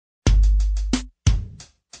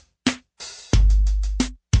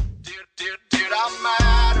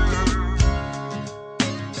matter.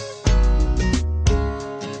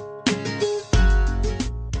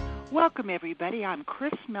 Welcome, everybody. I'm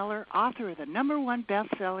Chris Miller, author of the #1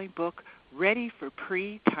 best-selling book, Ready for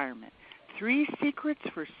Pre-Retirement: 3 Secrets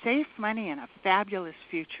for Safe Money and a Fabulous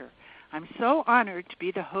Future. I'm so honored to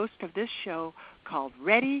be the host of this show called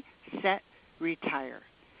Ready, Set, Retire.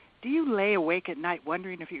 Do you lay awake at night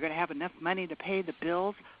wondering if you're going to have enough money to pay the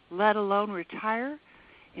bills, let alone retire?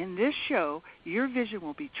 In this show, your vision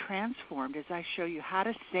will be transformed as I show you how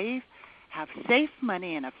to save, have safe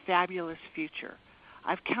money, and a fabulous future.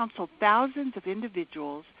 I've counseled thousands of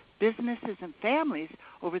individuals, businesses, and families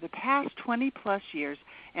over the past 20-plus years,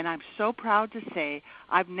 and I'm so proud to say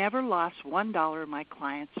I've never lost $1 of my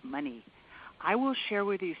clients' money. I will share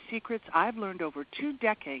with you secrets I've learned over 2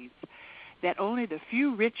 decades that only the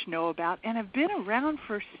few rich know about and have been around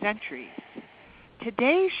for centuries.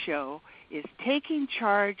 Today's show is taking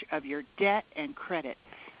charge of your debt and credit.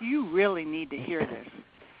 You really need to hear this.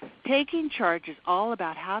 Taking charge is all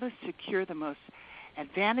about how to secure the most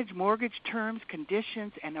advantage mortgage terms,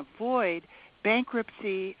 conditions, and avoid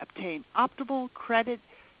bankruptcy, obtain optimal credit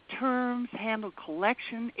terms, handle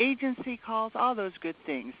collection, agency calls, all those good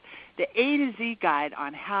things. The A to Z guide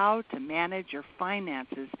on how to manage your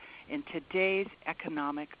finances in today's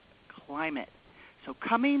economic climate. So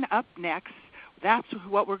coming up next, that's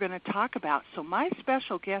what we're going to talk about. So my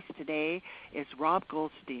special guest today is Rob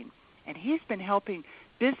Goldstein, and he's been helping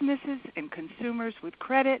businesses and consumers with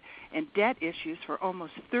credit and debt issues for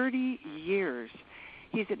almost 30 years.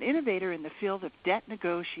 He's an innovator in the field of debt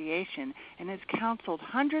negotiation and has counseled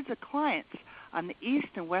hundreds of clients on the East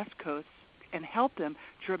and West Coasts and helped them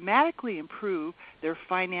dramatically improve their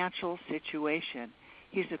financial situation.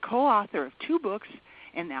 He's a co-author of 2 books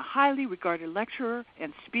and a highly regarded lecturer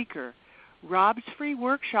and speaker. Rob's free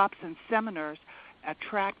workshops and seminars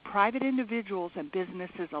attract private individuals and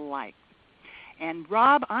businesses alike. And,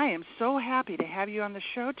 Rob, I am so happy to have you on the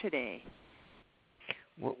show today.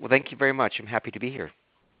 Well, thank you very much. I'm happy to be here.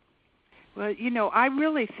 Well, you know, I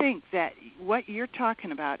really think that what you're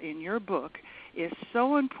talking about in your book is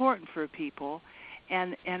so important for people,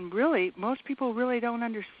 and really, most people really don't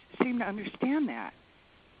seem to understand that.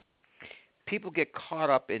 People get caught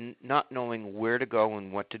up in not knowing where to go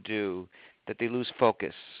and what to do, that they lose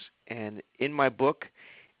focus. And in my book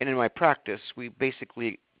and in my practice, we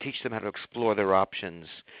basically teach them how to explore their options,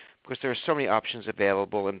 because there are so many options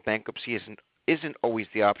available, and bankruptcy isn't always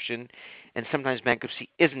the option, and sometimes bankruptcy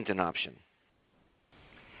isn't an option.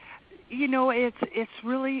 You know, it's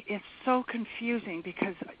so confusing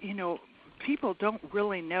because, you know, people don't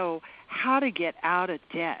really know how to get out of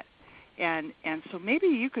debt. And so maybe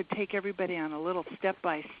you could take everybody on a little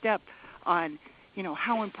step-by-step on, you know,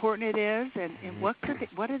 how important it is and what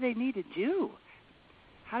do they need to do?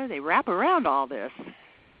 How do they wrap around all this?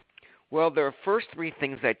 Well, there are first 3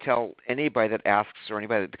 things I tell anybody that asks or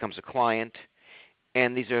anybody that becomes a client,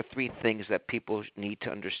 and these are 3 things that people need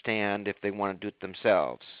to understand if they want to do it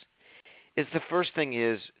themselves. The first thing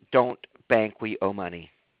is, don't bank where you owe money.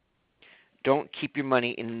 Don't keep your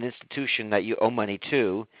money in an institution that you owe money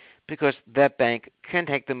to, because that bank can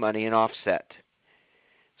take the money and offset.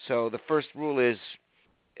 So the first rule is,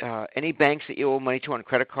 any banks that you owe money to on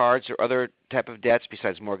credit cards or other type of debts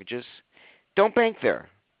besides mortgages, don't bank there.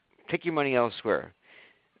 Take your money elsewhere.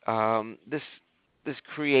 This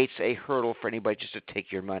creates a hurdle for anybody just to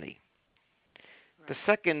take your money. Right. The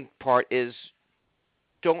second part is,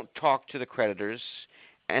 don't talk to the creditors,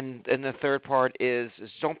 and the third part is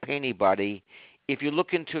don't pay anybody. If you're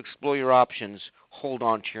looking to explore your options, hold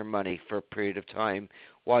on to your money for a period of time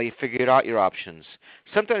while you figure out your options.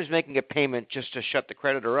 Sometimes making a payment just to shut the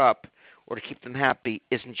creditor up or to keep them happy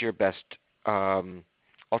isn't your best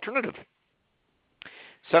alternative.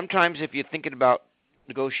 Sometimes if you're thinking about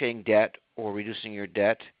negotiating debt or reducing your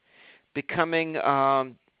debt, becoming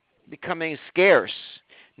scarce,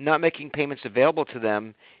 not making payments available to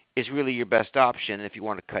them is really your best option if you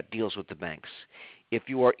want to cut deals with the banks. If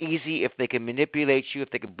you are easy, if they can manipulate you, if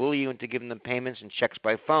they can bully you into giving them payments and checks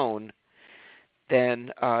by phone,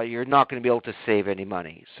 then you're not going to be able to save any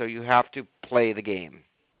money. So you have to play the game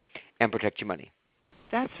and protect your money.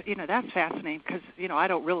 That's fascinating because, I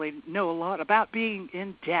don't really know a lot about being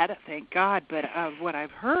in debt, thank God, but what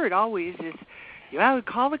I've heard always is I would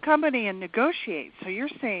call the company and negotiate. So you're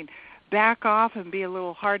saying back off and be a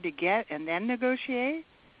little hard to get and then negotiate?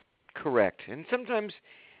 Correct. And sometimes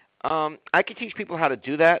I can teach people how to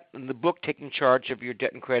do that. In the book, Taking Charge of Your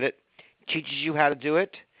Debt and Credit, teaches you how to do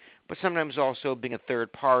it. But sometimes also being a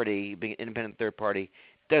third party, being an independent third party,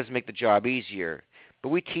 does make the job easier. But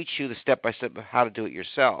we teach you the step-by-step of how to do it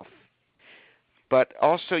yourself. But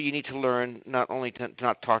also you need to learn not only to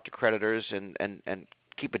not talk to creditors and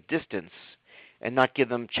keep a distance and not give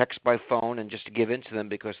them checks by phone and just to give in to them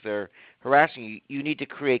because they're harassing you. You need to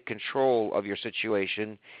create control of your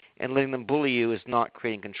situation, and letting them bully you is not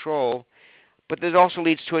creating control. But that also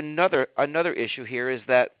leads to another issue here, is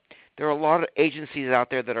that there are a lot of agencies out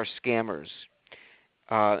there that are scammers.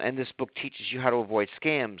 And this book teaches you how to avoid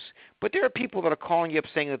scams. But there are people that are calling you up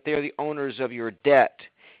saying that they're the owners of your debt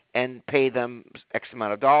and pay them X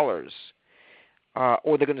amount of dollars.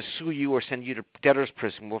 Or they're going to sue you or send you to debtor's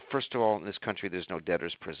prison. Well, first of all, in this country, there's no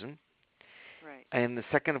debtor's prison. Right. And the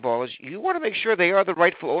second of all is you want to make sure they are the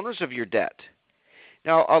rightful owners of your debt.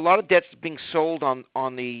 Now, a lot of debt's being sold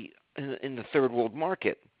in the third world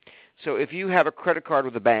market. So if you have a credit card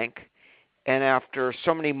with a bank, and after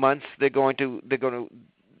so many months they're going to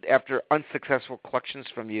after unsuccessful collections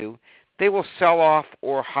from you, they will sell off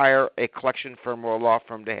or hire a collection firm or a law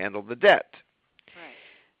firm to handle the debt. Right.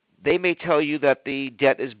 They may tell you that the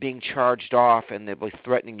debt is being charged off, and they'll be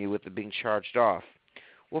threatening you with it being charged off.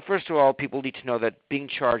 Well, first of all, people need to know that being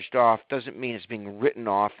charged off doesn't mean it's being written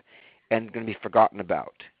off and going to be forgotten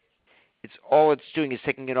about. All it's doing is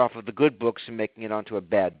taking it off of the good books and making it onto a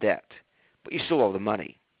bad debt. But you still owe the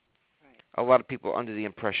money. Right. A lot of people are under the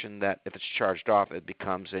impression that if it's charged off, it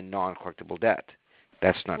becomes a non-collectible debt.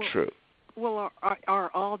 That's not true. Well,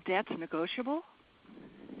 are all debts negotiable?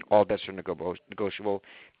 All debts are negotiable.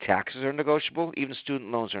 Taxes are negotiable. Even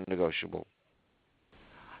student loans are negotiable.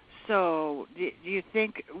 So, do you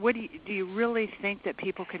think? Do you really think that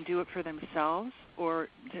people can do it for themselves, or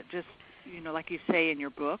just like you say in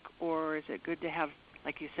your book, or is it good to have,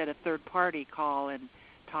 like you said, a third party call and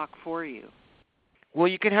talk for you? Well,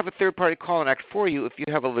 you can have a third party call and act for you if you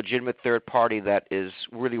have a legitimate third party that is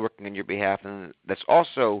really working on your behalf and that's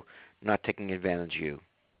also not taking advantage of you.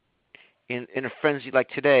 In a frenzy like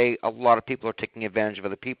today, a lot of people are taking advantage of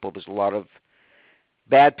other people. There's a lot of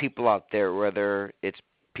bad people out there, whether it's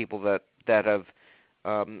people that have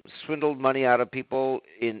swindled money out of people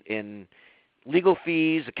in legal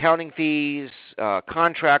fees, accounting fees,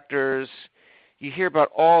 contractors. You hear about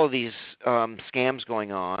all of these scams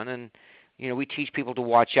going on, and we teach people to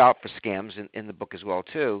watch out for scams in the book as well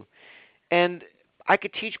too. And I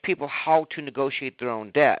could teach people how to negotiate their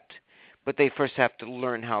own debt, but they first have to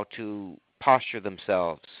learn how to posture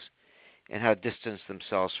themselves and how to distance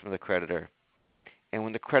themselves from the creditor. And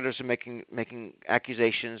when the creditors are making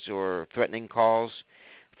accusations or threatening calls,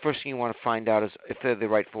 first thing you want to find out is if they're the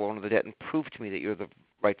rightful owner of the debt, and prove to me that you're the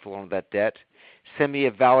rightful owner of that debt. Send me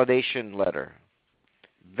a validation letter.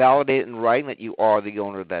 Validate in writing that you are the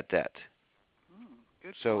owner of that debt.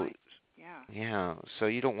 Good point. Yeah. So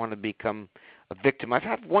you don't want to become a victim. I've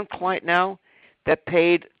had one client now that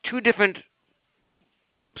paid two different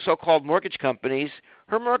so-called mortgage companies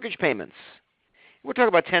her mortgage payments. We're talking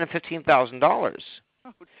about $10,000 and $15,000.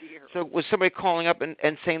 Oh, dear. So was somebody calling up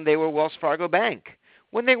and saying they were Wells Fargo Bank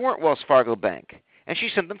when they weren't Wells Fargo Bank, and she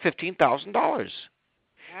sent them $15,000. Okay.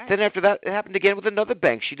 Then after that, it happened again with another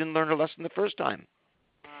bank. She didn't learn her lesson the first time.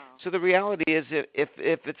 Wow. So the reality is, if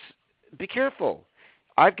it's, be careful.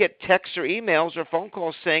 I get texts or emails or phone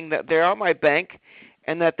calls saying that they are my bank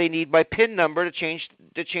and that they need my PIN number to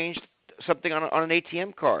change something on an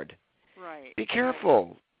ATM card. Right. Be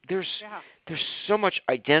careful. There's so much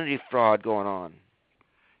identity fraud going on.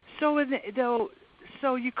 So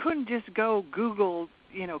you couldn't just go Google,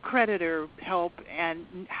 creditor help, and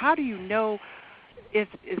how do you know is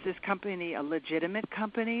this company a legitimate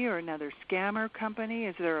company or another scammer company?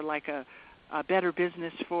 Is there like a better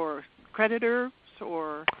business for creditors,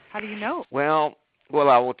 or how do you know? Well,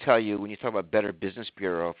 I will tell you, when you talk about Better Business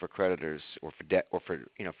Bureau for creditors or for debt, or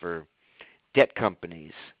for debt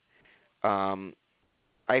companies,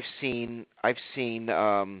 I've seen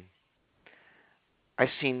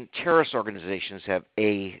terrorist organizations have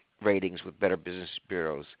A ratings with Better Business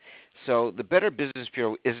Bureaus. So the Better Business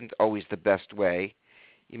Bureau isn't always the best way.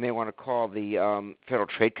 You may want to call the Federal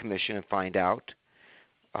Trade Commission and find out.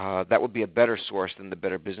 That would be a better source than the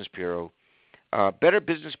Better Business Bureau. Better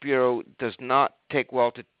Business Bureau does not take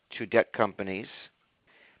well to debt companies,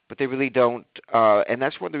 but they really don't. And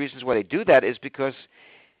that's one of the reasons why they do that is because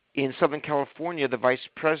in Southern California, the vice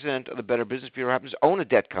president of the Better Business Bureau happens to own a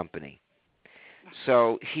debt company.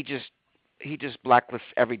 So he just blacklists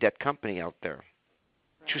every debt company out there.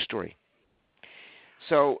 Right. True story.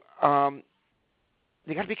 So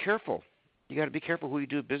you got to be careful. You got to be careful who you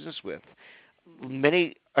do business with.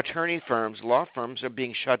 Many attorney firms, law firms, are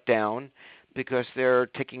being shut down because they're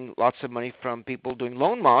taking lots of money from people doing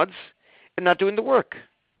loan mods and not doing the work.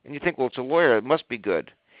 And you think, well, it's a lawyer, it must be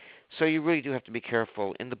good. So you really do have to be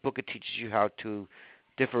careful. In the book, it teaches you how to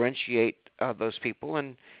differentiate those people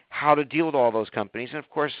and how to deal with all those companies. And, of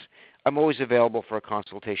course, I'm always available for a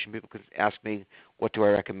consultation. People can ask me what do I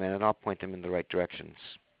recommend, and I'll point them in the right directions.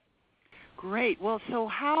 Great. Well, so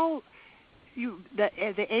how the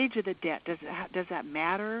age of the debt, does that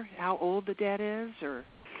matter, how old the debt is? Or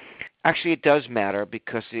Actually, it does matter,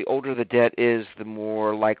 because the older the debt is, the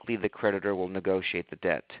more likely the creditor will negotiate the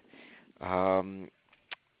debt.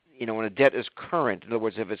 When a debt is current, in other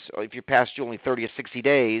words, if you're past due only 30 or 60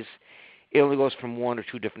 days, it only goes from one or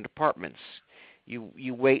two different departments.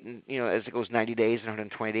 You wait, and as it goes 90 days and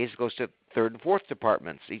 120 days, it goes to third and fourth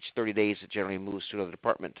departments. Each 30 days, it generally moves to another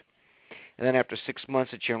department. And then after 6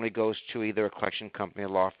 months, it generally goes to either a collection company, a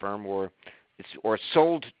law firm, or it's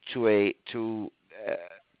sold to an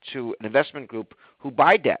investment group who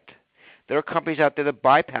buy debt. There are companies out there that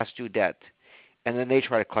buy past due debt, and then they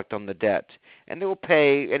try to collect on the debt. And they will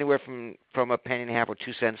pay anywhere from a penny and a half or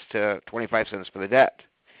 2 cents to 25 cents for the debt.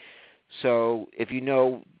 So if you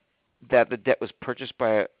know that the debt was purchased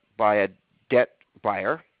by a debt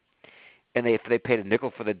buyer, and if they paid a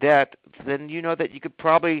nickel for the debt, then you know that you could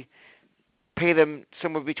probably pay them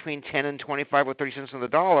somewhere between 10 and 25 or 30 cents on the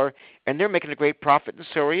dollar, and they're making a great profit, and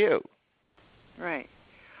so are you. Right.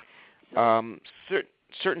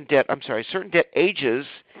 Certain debt ages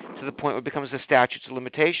to the point where it becomes the statutes of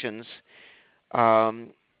limitations.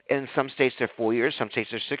 In some states they're 4 years, some states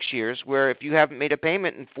they're 6 years, where if you haven't made a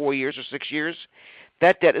payment in 4 years or 6 years,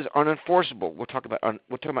 that debt is unenforceable. We're talking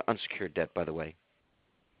about unsecured debt, by the way.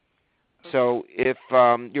 Okay. So if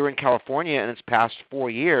you're in California and it's past 4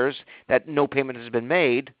 years that no payment has been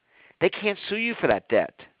made, they can't sue you for that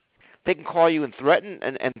debt. They can call you and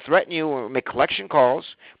threaten you or make collection calls,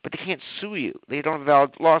 but they can't sue you. They don't have a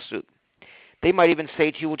valid lawsuit. They might even say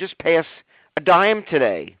to you, well, just pay us a dime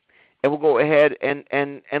today, and we'll go ahead and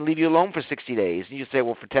leave you alone for 60 days. And you say,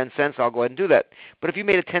 well, for 10 cents, I'll go ahead and do that. But if you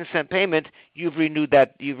made a 10-cent payment, you've renewed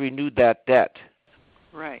that debt.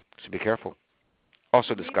 Right. So be careful.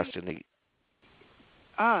 Also discussed in the...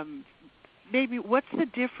 Maybe what's the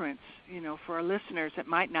difference, for our listeners that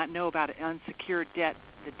might not know about unsecured debt,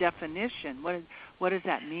 the definition? What does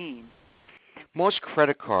that mean? Most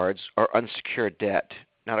credit cards are unsecured debt.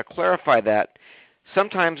 Now, to clarify that,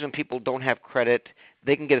 sometimes when people don't have credit,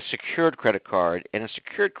 they can get a secured credit card. And a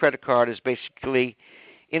secured credit card is basically,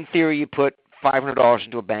 in theory, you put $500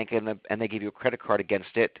 into a bank and they give you a credit card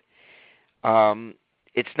against it.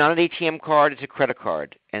 It's not an ATM card, it's a credit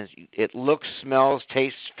card. And it looks, smells,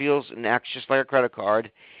 tastes, feels, and acts just like a credit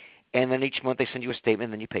card. And then each month they send you a statement,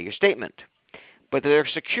 and then you pay your statement. But their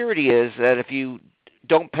security is that if you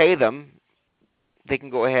don't pay them, they can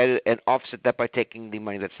go ahead and offset that by taking the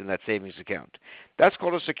money that's in that savings account. That's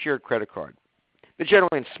called a secured credit card. They're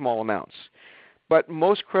generally in small amounts. But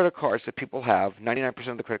most credit cards that people have, 99%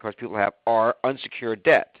 of the credit cards people have, are unsecured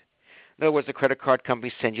debt. In other words, the credit card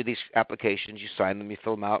companies send you these applications, you sign them, you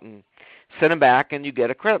fill them out, and send them back, and you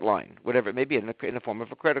get a credit line, whatever it may be, in the form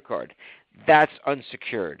of a credit card. That's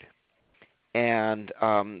unsecured. And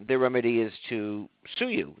their remedy is to sue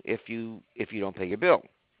you if you don't pay your bill.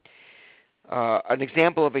 An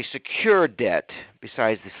example of a secured debt,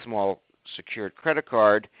 besides the small secured credit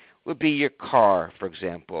card, would be your car, for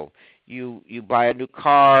example. You buy a new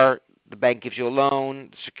car, the bank gives you a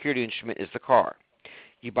loan, the security instrument is the car.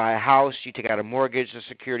 You buy a house, you take out a mortgage, the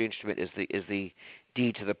security instrument is the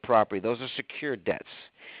deed to the property. Those are secured debts.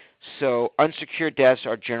 So unsecured debts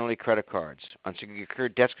are generally credit cards.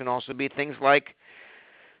 Unsecured debts can also be things like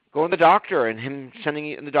going to the doctor and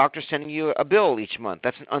the doctor sending you a bill each month.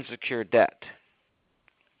 That's an unsecured debt.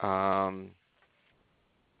 It's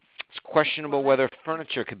questionable whether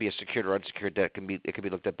furniture could be a secured or unsecured debt. It can be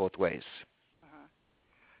looked at both ways.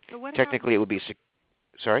 So technically, it would be.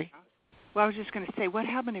 Sorry? Well, I was just going to say, what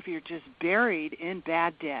happens if you're just buried in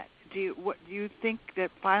bad debt? Do you think that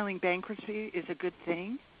filing bankruptcy is a good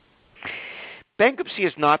thing? Bankruptcy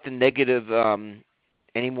is not the negative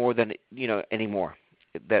anymore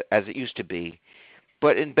that as it used to be.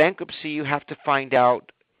 But in bankruptcy, you have to find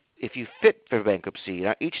out if you fit for bankruptcy.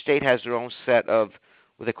 Now, each state has their own set of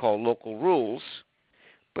what they call local rules.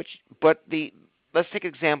 But let's take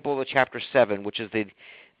an example of Chapter 7, which is the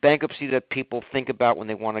bankruptcy that people think about when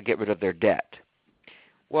they want to get rid of their debt.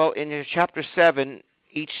 Well, in Chapter 7,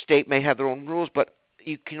 each state may have their own rules, but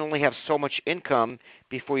you can only have so much income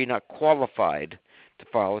before you're not qualified to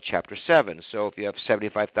file a Chapter 7. So if you have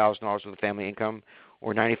 $75,000 worth of family income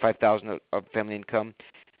or $95,000 of family income,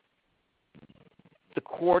 the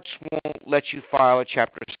courts won't let you file a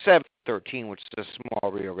Chapter 713, which is a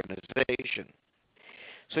small reorganization.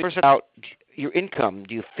 So first out your income.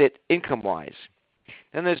 Do you fit income-wise?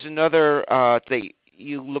 Then there's another thing.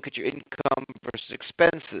 You look at your income versus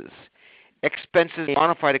expenses. Expenses,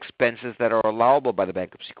 bona fide expenses that are allowable by the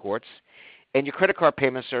bankruptcy courts, and your credit card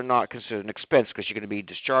payments are not considered an expense because you're going to be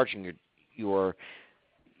discharging your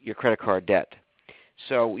credit card debt.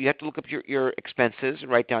 So you have to look up your expenses and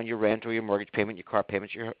write down your rent or your mortgage payment, your car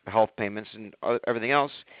payments, your health payments, and everything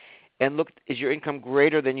else, and look, is your income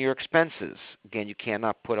greater than your expenses? Again, you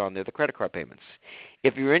cannot put on there the credit card payments.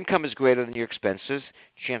 If your income is greater than your expenses,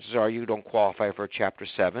 chances are you don't qualify for a Chapter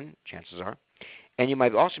 7, chances are, and you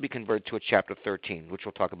might also be converted to a Chapter 13, which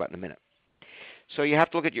we'll talk about in a minute. So you have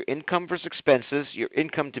to look at your income versus expenses, your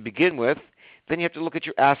income to begin with, then you have to look at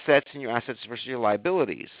your assets and your assets versus your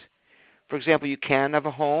liabilities. For example, you can have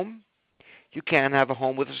a home. You can have a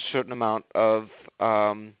home with a certain amount of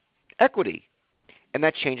equity, and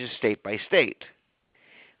that changes state by state.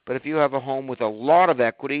 But if you have a home with a lot of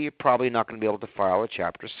equity, you're probably not going to be able to file a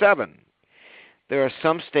Chapter 7. There are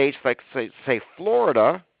some states, like say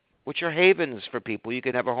Florida, which are havens for people. You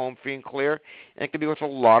can have a home free and clear, and it can be worth a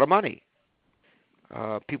lot of money.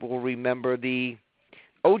 People will remember the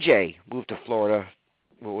O.J. moved to Florida,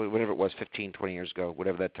 whatever it was, 15, 20 years ago,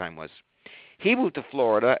 whatever that time was. He moved to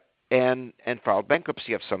Florida and filed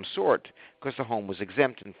bankruptcy of some sort because the home was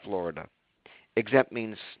exempt in Florida. Exempt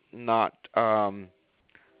means not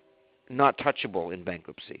touchable in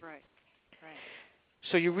bankruptcy. Right.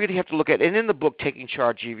 So you really have to look at, and in the book, Taking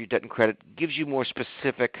Charge of Your Debt and Credit gives you more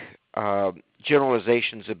specific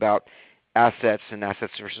generalizations about assets and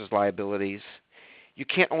assets versus liabilities. You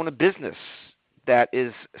can't own a business that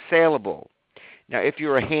is saleable. Now, if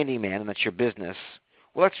you're a handyman and that's your business,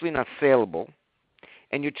 well, that's really not saleable.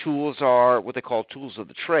 And your tools are what they call tools of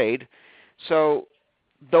the trade. So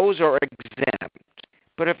those are exempt.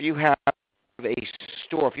 But if you have a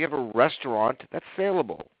store, if you have a restaurant, that's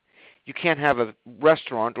saleable. You can't have a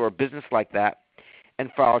restaurant or a business like that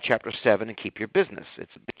and file Chapter 7 and keep your business.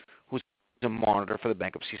 It's who's a monitor for the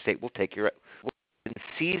bankruptcy state will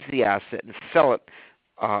seize the asset and sell it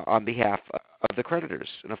on behalf of the creditors,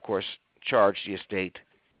 and of course charge the estate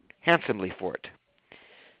handsomely for it.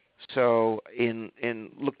 So in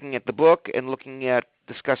looking at the book and looking at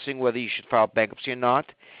discussing whether you should file bankruptcy or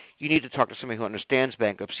not, you need to talk to somebody who understands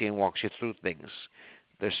bankruptcy and walks you through things.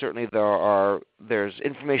 There's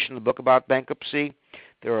information in the book about bankruptcy.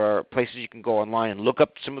 There are places you can go online and look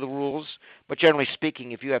up some of the rules. But generally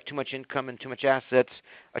speaking, if you have too much income and too much assets,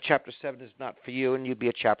 a Chapter 7 is not for you, and you'd be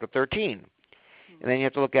a Chapter 13. And then you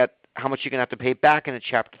have to look at how much you're going to have to pay back in a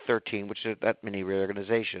Chapter 13, which is that mini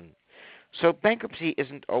reorganization. So bankruptcy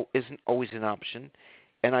isn't always an option,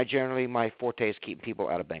 and my forte is keeping people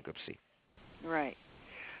out of bankruptcy. Right.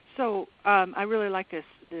 So I really like this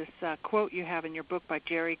quote you have in your book by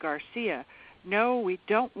Jerry Garcia. No, we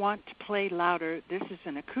don't want to play louder. This is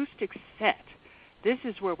an acoustic set. This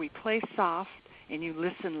is where we play soft and you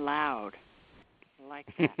listen loud. I like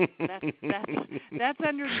that. That's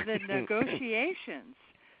under the negotiations.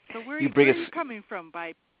 So where are you coming from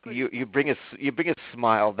by you bring a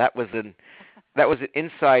smile. That was an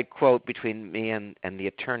inside quote between me and the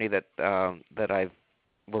attorney that I've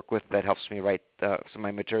worked with that helps me write some of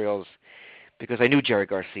my materials, because I knew Jerry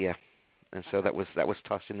Garcia, and so that was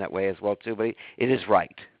tossed in that way as well too. But it is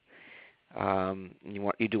right.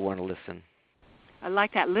 You do want to listen. I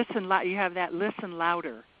like that. Listen loud. You have that. Listen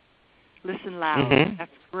louder. Listen loud. Mm-hmm.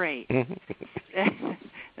 That's great.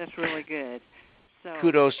 That's really good. So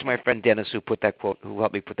kudos to my friend Dennis who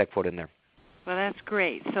helped me put that quote in there. Well, that's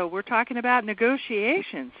great. So we're talking about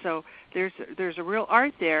negotiations. So there's a real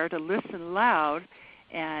art there to listen loud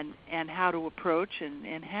and how to approach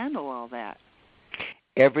and handle all that.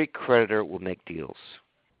 Every creditor will make deals.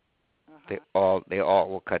 Uh-huh. They all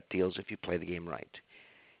will cut deals if you play the game right.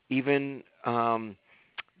 Even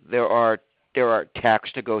there are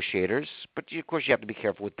tax negotiators, but of course you have to be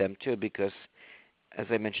careful with them too, because as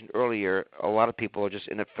I mentioned earlier, a lot of people are just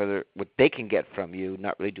in it for what they can get from you,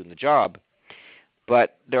 not really doing the job.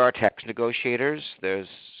 But there are tax negotiators, there's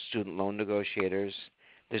student loan negotiators,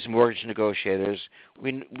 there's mortgage negotiators.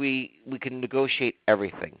 We can negotiate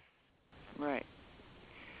everything.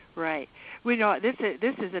 Right. We know this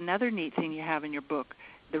is another neat thing you have in your book,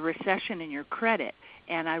 the recession in your credit.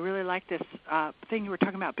 And I really like this thing you were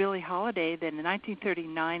talking about, Billie Holiday, that in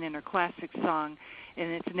 1939 in her classic song, and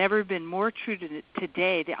it's never been more true to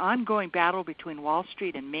today, the ongoing battle between Wall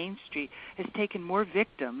Street and Main Street has taken more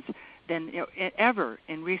victims than ever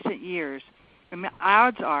in recent years. And the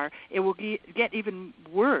odds are it will get even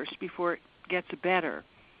worse before it gets better.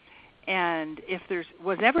 And if there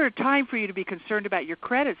was ever a time for you to be concerned about your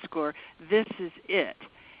credit score, this is it.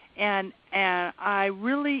 And I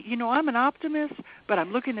really, I'm an optimist, but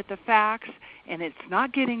I'm looking at the facts, and it's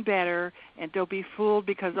not getting better. And don't be fooled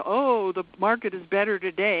because the market is better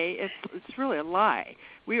today. It's really a lie.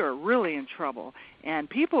 We are really in trouble, and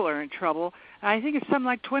people are in trouble. I think it's something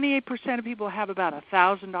like 28% of people have about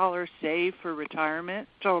 $1,000 saved for retirement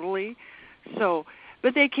totally. So,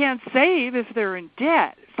 but they can't save if they're in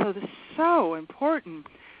debt. So this is so important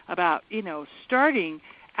about starting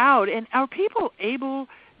out. And are people able?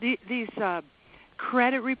 These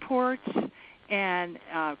credit reports, and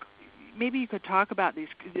maybe you could talk about these.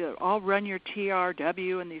 I'll run your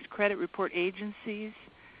TRW and these credit report agencies,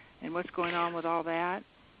 and what's going on with all that.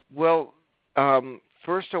 Well,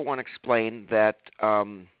 first I want to explain that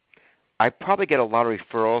I probably get a lot of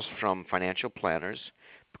referrals from financial planners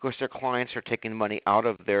because their clients are taking money out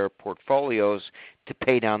of their portfolios to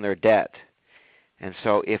pay down their debt. And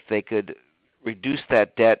so if they could reduce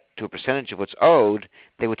that debt to a percentage of what's owed,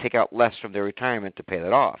 they would take out less from their retirement to pay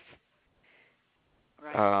that off.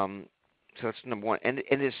 Right. So that's number one. And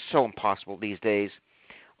it is so impossible these days.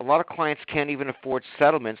 A lot of clients can't even afford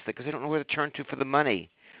settlements because they don't know where to turn to for the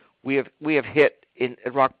money. We have hit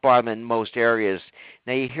at rock bottom in most areas.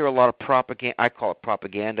 Now you hear a lot of propaganda. I call it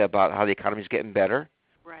propaganda about how the economy is getting better.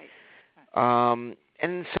 Right. And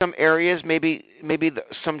in some areas, maybe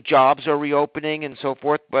some jobs are reopening and so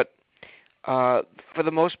forth, but for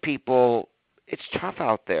the most people, it's tough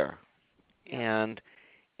out there, and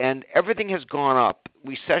everything has gone up.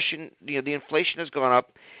 Recession, the inflation has gone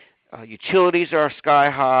up. Utilities are sky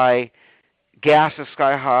high, gas is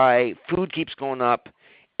sky high, food keeps going up.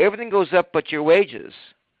 Everything goes up, but your wages.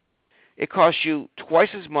 It costs you twice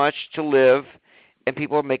as much to live, and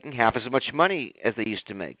people are making half as much money as they used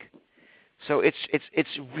to make. So it's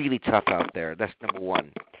really tough out there. That's number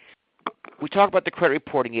one. We talk about the credit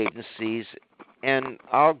reporting agencies, and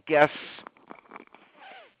I'll guess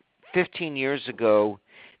 15 years ago,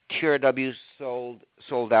 TRW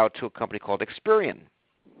sold out to a company called Experian.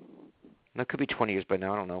 That could be 20 years by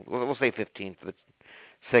now. I don't know. We'll say 15 for the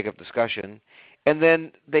sake of discussion. And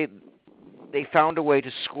then they found a way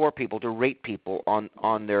to score people, to rate people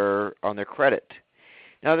on their credit.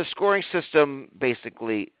 Now the scoring system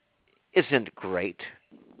basically isn't great,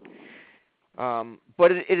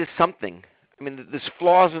 but it is something. I mean, there's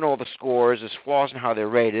flaws in all the scores. There's flaws in how they're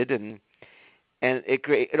rated, and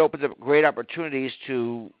it opens up great opportunities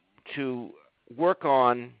to work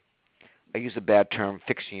on. I use a bad term,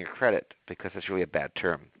 fixing your credit, because it's really a bad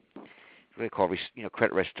term. It's really called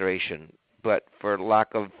credit restoration, but for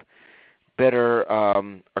lack of better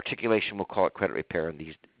articulation, we'll call it credit repair in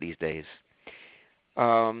these days.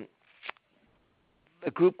 A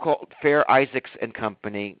group called Fair Isaacs and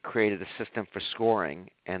Company created a system for scoring,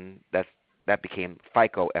 and that became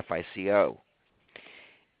FICO, F-I-C-O.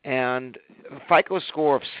 And a FICO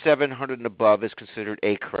score of 700 and above is considered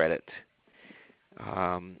A credit.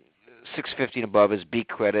 650 and above is B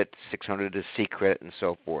credit, 600 is C credit, and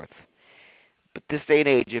so forth. But this day and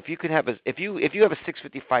age, if you have a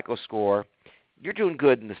 650 FICO score, you're doing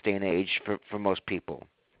good in this day and age for most people.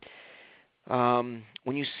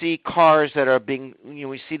 When you see cars that are being,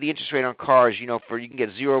 we see the interest rate on cars, you can get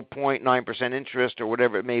 0.9% interest or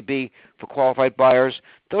whatever it may be for qualified buyers.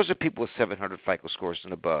 Those are people with 700 FICO scores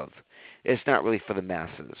and above. It's not really for the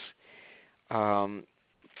masses.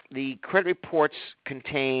 The credit reports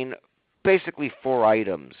contain basically 4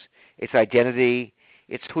 items. It's identity,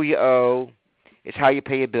 it's who you owe, it's how you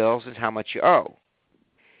pay your bills, and how much you owe.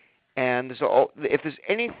 And so if there's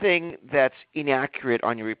anything that's inaccurate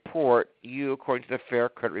on your report, you, according to the Fair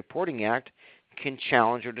Credit Reporting Act, can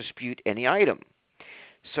challenge or dispute any item.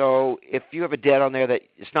 So if you have a debt on there that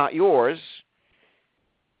is not yours,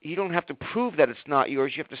 you don't have to prove that it's not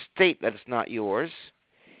yours. You have to state that it's not yours.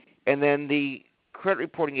 And then the credit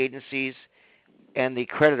reporting agencies and the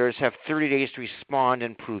creditors have 30 days to respond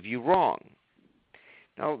and prove you wrong.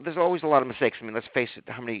 Now, there's always a lot of mistakes. I mean, let's face it,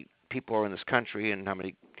 how many people are in this country and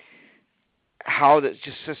how the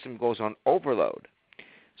system goes on overload.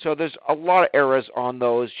 So there's a lot of errors on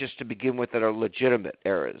those just to begin with that are legitimate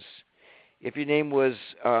errors. If your name was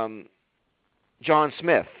John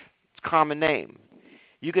Smith, it's a common name.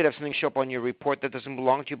 You could have something show up on your report that doesn't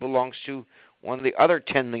belong to you, belongs to one of the other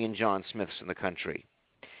 10 million John Smiths in the country.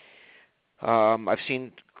 I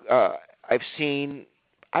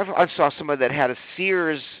saw somebody that had a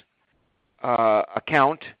Sears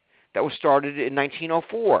account that was started in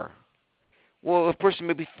 1904. Well, the person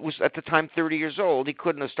maybe was at the time 30 years old. He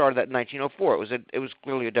couldn't have started that in 1904. It was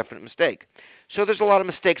clearly a definite mistake. So there's a lot of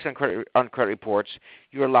mistakes on credit reports.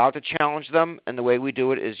 You're allowed to challenge them, and the way we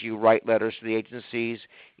do it is you write letters to the agencies.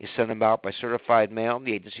 You send them out by certified mail, and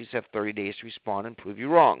the agencies have 30 days to respond and prove you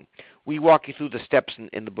wrong. We walk you through the steps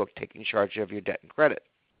in the book, Taking Charge of Your Debt and Credit.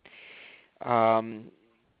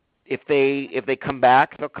 If they come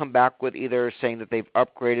back, they'll come back with either saying that they've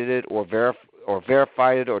upgraded it or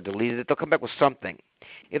verified it or deleted it. They'll come back with something.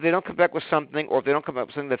 If they don't come back with something, or if they don't come back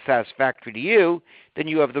with something that's satisfactory to you, then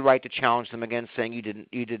you have the right to challenge them again, saying you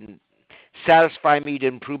didn't satisfy me, you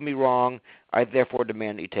didn't prove me wrong. I therefore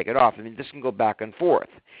demand that you take it off. I mean, this can go back and forth,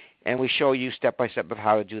 and we show you step by step of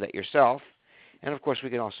how to do that yourself. And of course, we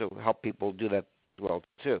can also help people do that well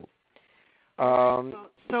too.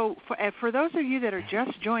 So for those of you that are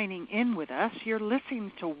just joining in with us, you're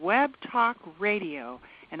listening to Web Talk Radio,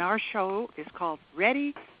 and our show is called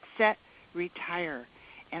Ready, Set, Retire.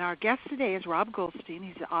 And our guest today is Rob Goldstein.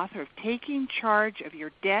 He's the author of Taking Charge of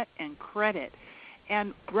Your Debt and Credit.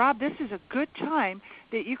 And, Rob, this is a good time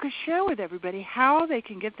that you could share with everybody how they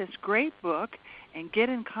can get this great book and get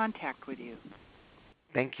in contact with you.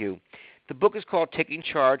 Thank you. The book is called Taking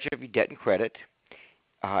Charge of Your Debt and Credit.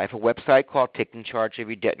 I have a website called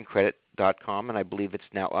takingchargeofyourdebtandcredit.com, and I believe it's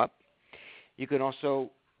now up. You can also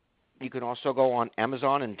go on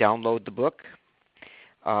Amazon and download the book.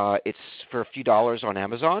 It's for a few dollars on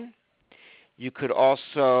Amazon. You could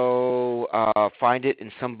also find it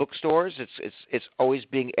in some bookstores. It's always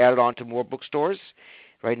being added on to more bookstores.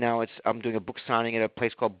 Right now, I'm doing a book signing at a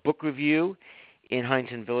place called Book Review in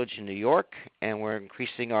Huntington Village in New York, and we're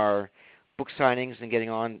increasing our book signings and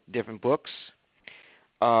getting on different books.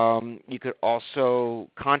 You could also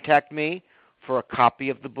contact me for a copy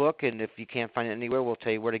of the book, and if you can't find it anywhere, we'll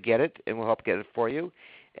tell you where to get it, and we'll help get it for you.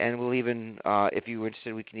 And we'll even, if you're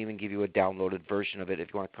interested, we can even give you a downloaded version of it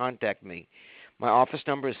if you want to contact me. My office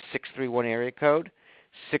number is 631 area code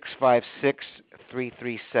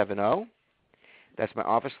 656-3370. That's my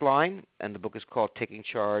office line, and the book is called Taking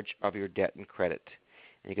Charge of Your Debt and Credit.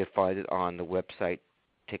 And you can find it on the website,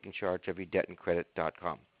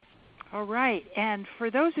 takingchargeofyourdebtandcredit.com. All right, and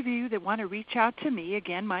for those of you that want to reach out to me,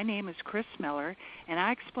 again, my name is Chris Miller, and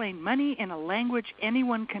I explain money in a language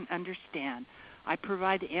anyone can understand. I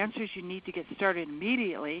provide the answers you need to get started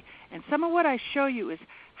immediately, and some of what I show you is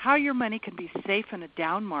how your money can be safe in a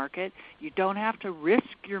down market. You don't have to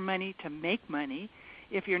risk your money to make money.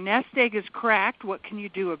 If your nest egg is cracked, what can you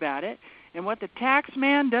do about it? And what the tax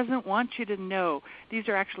man doesn't want you to know. These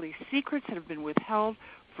are actually secrets that have been withheld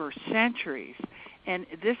for centuries. And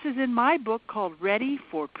this is in my book called Ready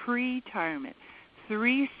for Pre-Retirement.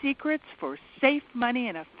 3 Secrets for Safe Money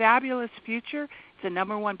and a Fabulous Future. It's a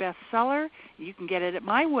 #1 bestseller. You can get it at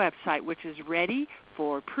my website, which is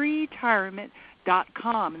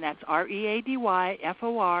readyforpretirement.com, and that's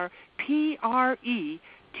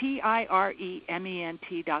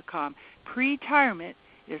readyforpretirement.com. Pre-retirement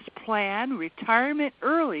is plan retirement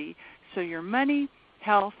early so your money,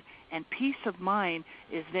 health, and peace of mind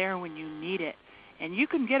is there when you need it. And you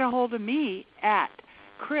can get a hold of me at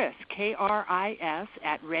Chris, K-R-I-S,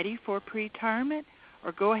 at Ready for Pre-Retirement,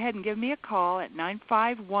 or go ahead and give me a call at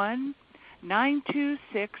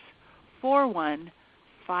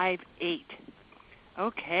 951-926-4158.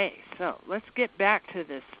 Okay, so let's get back to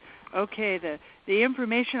this. Okay, the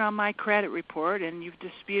information on my credit report, and you've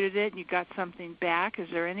disputed it, and you got something back. Is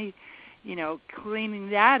there any,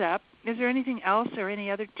 cleaning that up? Is there anything else or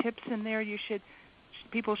any other tips in there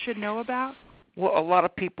people should know about? Well, a lot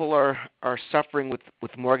of people are suffering with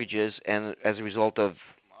mortgages, and as a result of,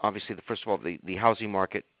 obviously, first of all, the housing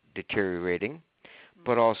market deteriorating,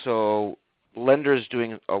 but also lenders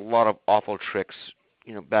doing a lot of awful tricks,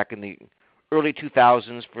 back in the early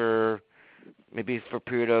 2000s for a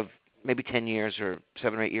period of maybe 10 years or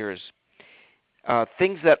 7 or 8 years.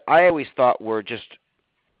 Things that I always thought were just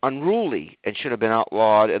unruly and should have been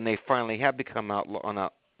outlawed, and they finally have become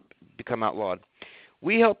outlawed.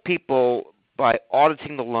 We help people by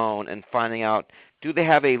auditing the loan and finding out, do they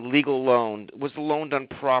have a legal loan? Was the loan done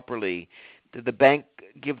properly? Did the bank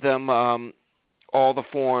give them all the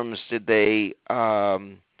forms? Did they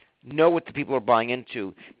know what the people are buying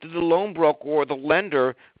into? Did the loan broker or the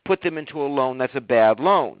lender put them into a loan that's a bad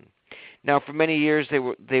loan? Now, for many years,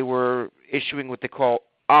 they were issuing what they call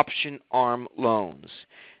option ARM loans.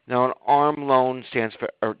 Now, an ARM loan stands for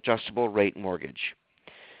adjustable rate mortgage.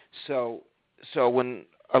 So when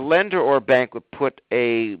a lender or a bank would put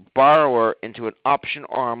a borrower into an option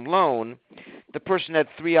ARM loan, the person had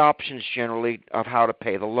 3 options generally of how to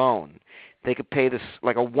pay the loan. They could pay this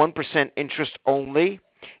like a 1% interest only,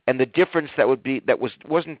 and the difference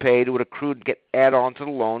wasn't paid would accrue and get add on to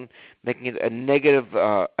the loan, making it a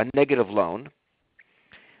negative loan,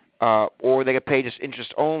 or they get paid just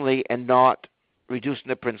interest only and not reducing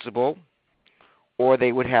the principal, or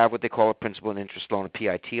they would have what they call a principal and interest loan, a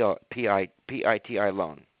PITI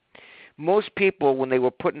loan. Most people, when they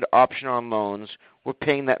were put into option-on loans, were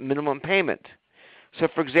paying that minimum payment. So,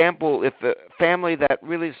 for example, if a family that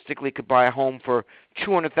realistically could buy a home for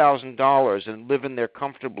 $200,000 and live in there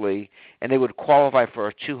comfortably, and they would qualify for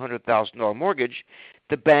a $200,000 mortgage,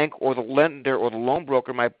 the bank or the lender or the loan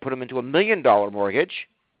broker might put them into a $1 million mortgage.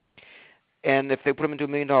 And if they put them into a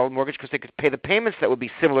 $1 million mortgage, because they could pay the payments that would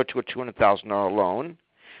be similar to a $200,000 loan,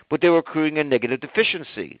 but they were accruing a negative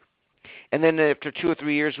deficiency. And then after 2 or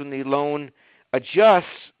 3 years, when the loan adjusts,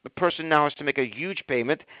 the person now has to make a huge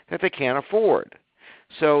payment that they can't afford.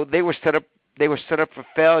 So they were set up for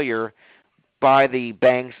failure by the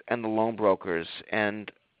banks and the loan brokers.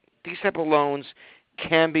 And these type of loans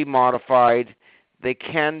can be modified. They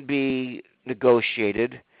can be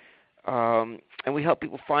negotiated. And we help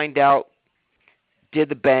people find out, did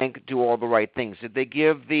the bank do all the right things? Did they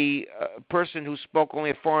give the person who spoke only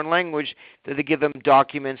a foreign language, did they give them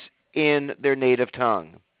documents in their native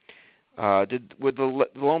tongue? Were the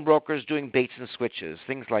loan brokers doing baits and switches,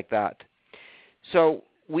 things like that? So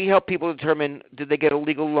we help people determine, did they get a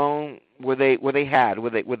legal loan? Were they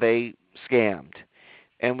scammed?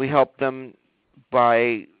 And we help them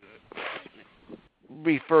by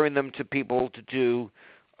referring them to people to do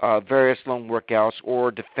various loan workouts or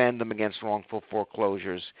defend them against wrongful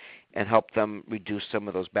foreclosures and help them reduce some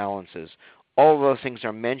of those balances. All of those things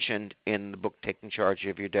are mentioned in the book, Taking Charge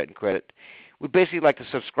of Your Debt and Credit. We basically like to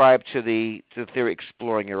subscribe to the theory,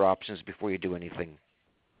 exploring your options before you do anything.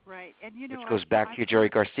 Right, and which goes back to your Jerry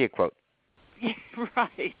Garcia quote. Yeah,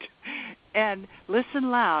 right, and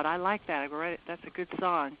listen loud. I like that. That's a good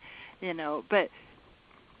song, But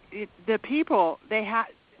the people, they have,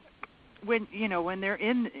 when they're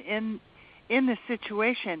in this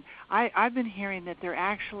situation, I've been hearing that they're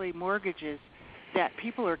actually mortgages that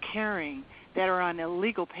people are carrying that are on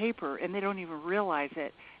illegal paper, and they don't even realize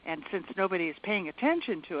it. And since nobody is paying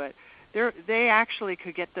attention to it, they actually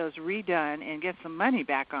could get those redone and get some money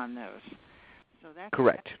back on those. So that's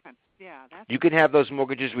correct. That's you can have those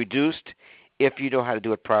mortgages reduced if you know how to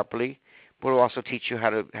do it properly, but it'll also teach you how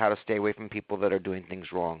to stay away from people that are doing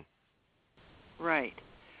things wrong. Right.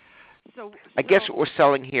 So I guess what we're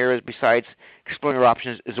selling here, is, besides exploring our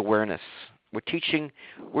options, is awareness. We're teaching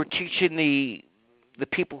the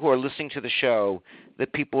people who are listening to the show, the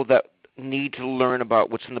people that need to learn about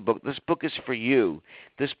what's in the book. This book is for you.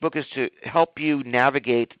 This book is to help you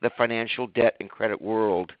navigate the financial debt and credit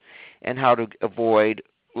world and how to avoid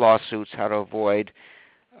lawsuits, how to avoid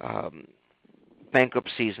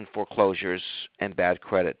bankruptcies and foreclosures and bad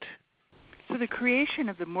credit. So the creation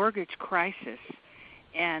of the mortgage crisis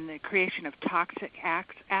and the creation of toxic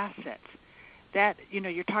assets, that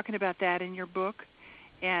you're talking about that in your book.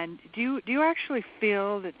 And do you actually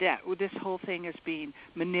feel that this whole thing is being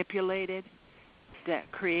manipulated,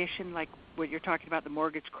 that creation, like what you're talking about, the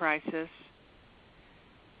mortgage crisis?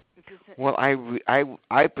 Well,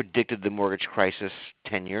 I predicted the mortgage crisis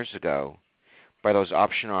 10 years ago by those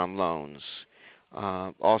option-on loans.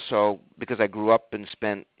 Also, because I grew up and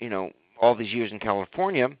spent all these years in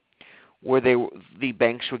California, where the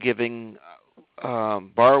banks were giving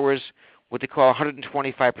borrowers what they call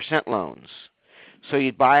 125% loans. So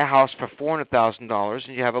you'd buy a house for $400,000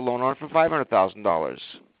 and you have a loan on it for $500,000,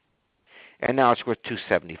 and now it's worth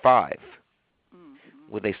 $275,000.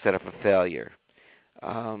 Where they set up a failure.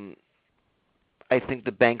 I think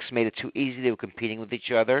the banks made it too easy. They were competing with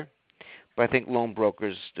each other, but I think loan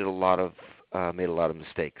brokers made a lot of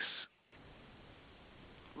mistakes.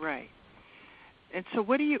 Right. And so,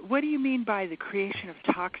 what do you mean by the creation of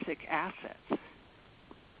toxic assets?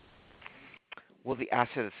 Well, the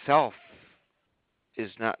asset itself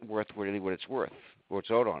is not worth really what it's worth, or it's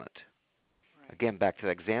owed on it. Right. Again, back to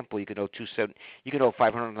that example, you could owe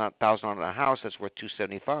 $500,000 on a house that's worth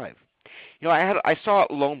 $275,000. I saw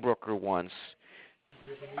a loan broker once.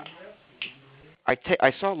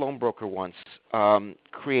 I saw a loan broker once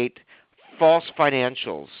create false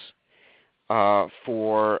financials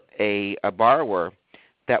for a borrower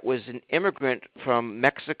that was an immigrant from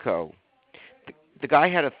Mexico. The guy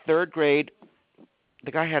had a third grade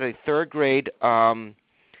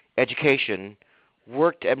education,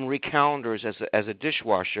 worked at Marie Callender's as a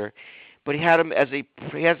dishwasher, but he had him as a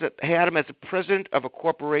president of a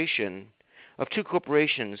corporation, of two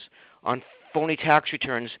corporations, on phony tax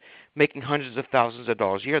returns, making hundreds of thousands of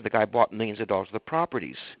dollars a year. The guy bought millions of dollars worth of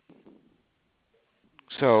properties.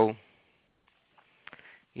 So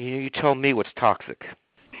You tell me what's toxic.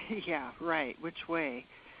 Yeah, right. Which way?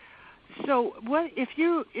 So, what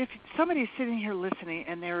if somebody's sitting here listening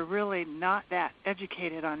and they're really not that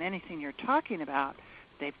educated on anything you're talking about,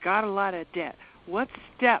 they've got a lot of debt. What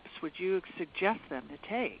steps would you suggest them to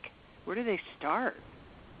take? Where do they start?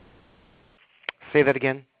 Say that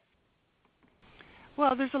again.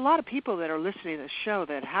 Well, there's a lot of people that are listening to the show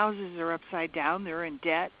that houses are upside down, they're in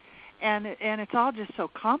debt, and it's all just so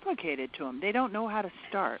complicated to them. They don't know how to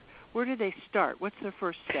start. Where do they start? What's their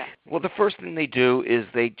first step? Well, the first thing they do is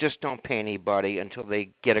they just don't pay anybody until they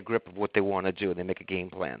get a grip of what they want to do, and they make a game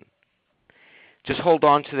plan. Just hold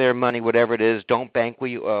on to their money, whatever it is. Don't bank what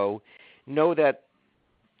you owe. Know that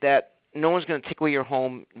no one's going to take away your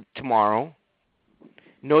home tomorrow.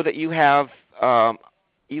 Know that you have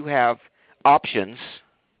options,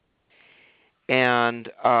 and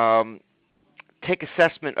take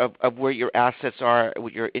assessment of where your assets are,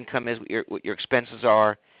 what your income is, what your expenses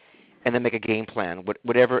are, and then make a game plan,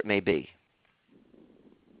 whatever it may be,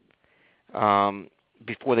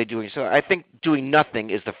 before they do it. So I think doing nothing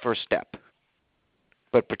is the first step,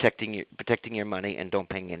 but protecting your money and don't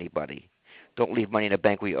paying anybody. Don't leave money in a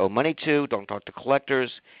bank where you owe money to. Don't talk to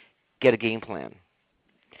collectors. Get a game plan.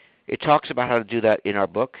 It talks about how to do that in our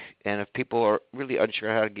book, and if people are really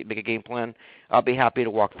unsure how to make a game plan, I'll be happy to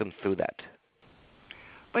walk them through that.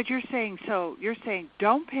 But you're saying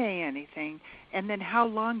don't pay anything, and then how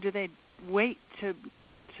long do they wait to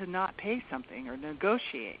not pay something or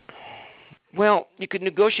negotiate? Well, you could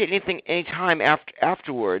negotiate anything anytime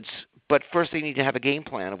afterwards, but first they need to have a game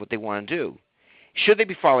plan of what they want to do. Should they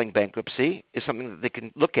be filing bankruptcy is something that they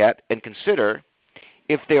can look at and consider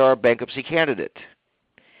if they are a bankruptcy candidate.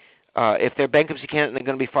 If they're a bankruptcy candidate and they're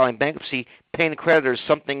going to be filing bankruptcy, paying the creditors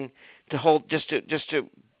something to hold just to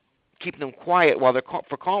keep them quiet while they're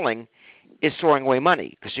for calling is throwing away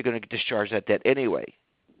money because you're going to discharge that debt anyway.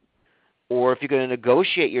 Or if you're going to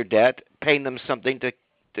negotiate your debt, paying them something to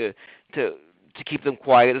keep them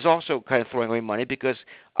quiet is also kind of throwing away money because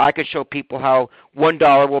I could show people how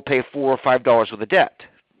 $1 will pay $4 or $5 worth of debt.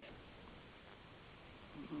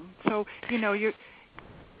 Mm-hmm. So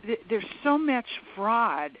there's so much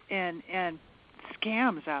fraud and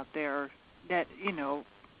scams out there that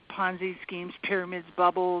Ponzi schemes, pyramids,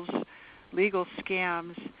 bubbles, legal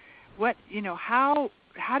scams. How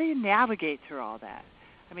do you navigate through all that?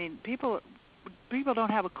 I mean, people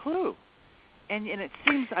don't have a clue. And it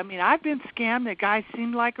seems, I've been scammed. The guy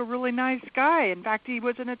seemed like a really nice guy. In fact, he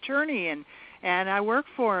was an attorney, and I worked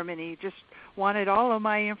for him, and he just wanted all of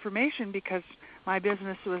my information because my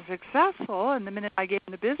business was successful. And the minute I gave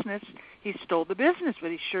him the business, he stole the business.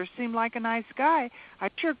 But he sure seemed like a nice guy. I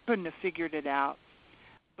sure couldn't have figured it out.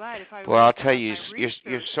 But if I I'll tell you,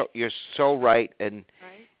 you're so right, and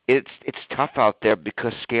it's tough out there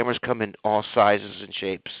because scammers come in all sizes and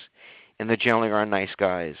shapes, and they generally are nice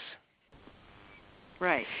guys.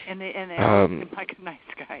 Right, and they all seem like a nice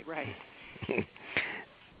guy, right?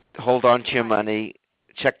 Hold on to your money,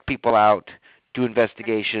 check people out, do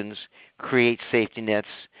investigations, create safety nets,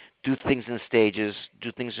 do things in stages,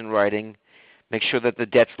 do things in writing, make sure that the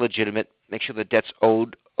debt's legitimate, make sure the debt's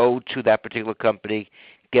owed to that particular company,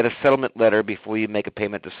 get a settlement letter before you make a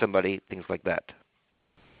payment to somebody, things like that.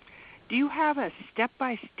 Do you have a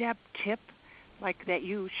step-by-step tip like that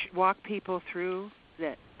you walk people through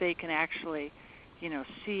that they can actually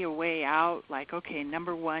see a way out, like, okay,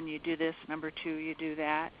 number one, you do this, number two, you do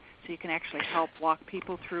that, so you can actually help walk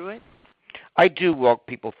people through it? I do walk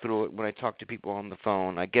people through it when I talk to people on the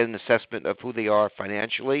phone. I get an assessment of who they are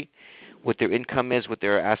financially, what their income is, what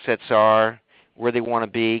their assets are, where they want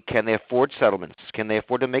to be. Can they afford settlements? Can they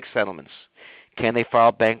afford to make settlements? Can they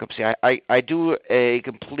file bankruptcy? I do a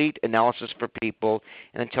complete analysis for people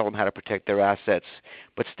and then tell them how to protect their assets.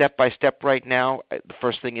 But step by step right now, the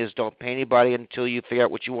first thing is don't pay anybody until you figure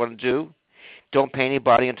out what you want to do. Don't pay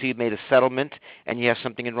anybody until you've made a settlement and you have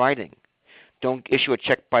something in writing. Don't issue a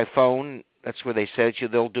check by phone. That's where they said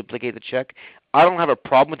they'll duplicate the check. I don't have a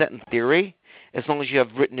problem with that in theory as long as you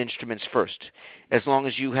have written instruments first. As long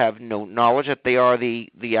as you have no knowledge that they are the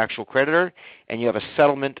actual creditor and you have a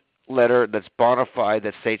settlement letter that's bona fide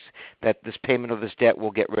that states that this payment of this debt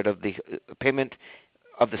will get rid of the payment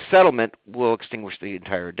of the settlement will extinguish the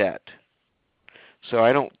entire debt. So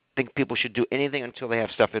I don't think people should do anything until they have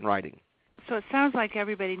stuff in writing. So it sounds like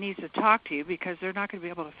everybody needs to talk to you because they're not going to be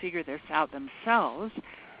able to figure this out themselves,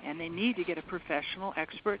 and they need to get a professional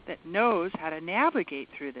expert that knows how to navigate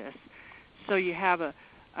through this. So you have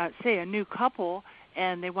say a new couple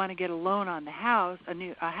and they want to get a loan on the house,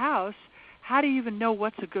 a house. How do you even know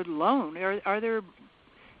what's a good loan?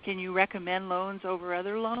 Can you recommend loans over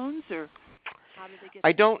other loans, or how do they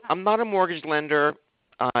get? I'm not a mortgage lender.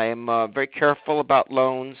 I'm very careful about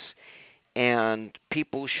loans, and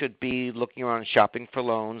people should be looking around and shopping for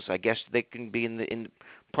loans. I guess they can be in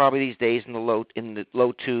probably these days in the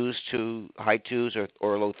low twos to high twos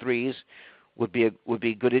or low threes would be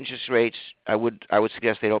good interest rates. I would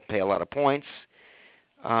suggest they don't pay a lot of points.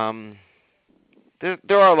 There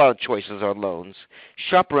are a lot of choices on loans.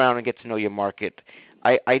 Shop around and get to know your market.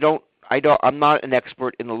 I'm not an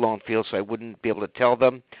expert in the loan field, so I wouldn't be able to tell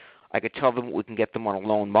them. I could tell them what we can get them on a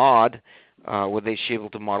loan mod, where they should be able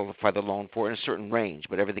to modify the loan for in a certain range,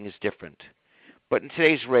 but everything is different. But in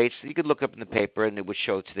today's rates, you could look up in the paper and it would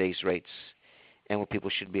show today's rates and what people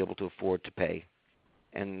should be able to afford to pay.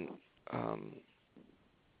 And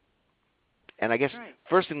I guess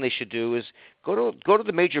first thing they should do is go to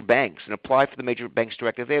the major banks and apply for the major banks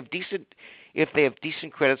directly. If they have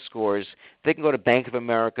decent credit scores, they can go to Bank of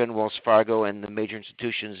America and Wells Fargo and the major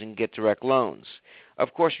institutions and get direct loans.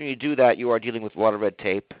 Of course, when you do that, you are dealing with a lot of red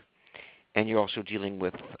tape, and you're also dealing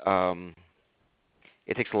with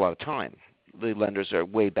it takes a lot of time. The lenders are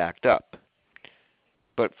way backed up.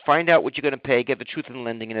 But find out what you're going to pay. Get the truth in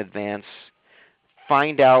lending in advance.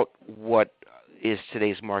 Find out what is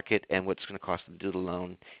today's market and what's going to cost them to do the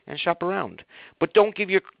loan, and shop around. But don't give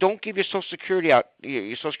your Social Security out,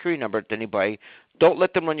 your Social Security number to anybody. Don't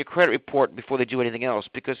let them run your credit report before they do anything else,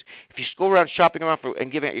 because if you go around shopping around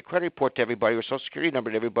and giving out your credit report to everybody or Social Security number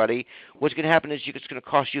to everybody, what's going to happen is it's going to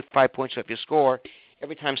cost you 5 points off your score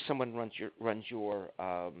every time someone runs your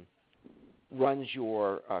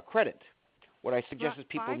credit. What I suggest is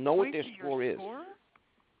people know what their score is.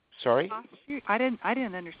 Sorry? I didn't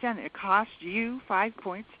understand that. It costs you 5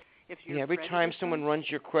 points if you. Yeah, every time someone runs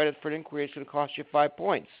your credit for an inquiry, it's going to cost you 5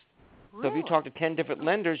 points. Really? So if you talk to 10 different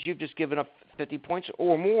lenders, you've just given up 50 points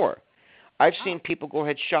or more. I've seen people go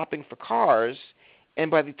ahead shopping for cars,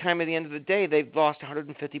 and by the time at the end of the day, they've lost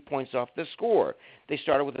 150 points off their score. They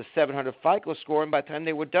started with a 700 FICO score, and by the time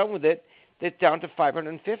they were done with it, they're down to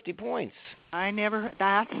 550 points.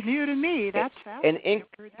 That's new to me. That's fascinating.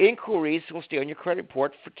 And inquiries will stay on your credit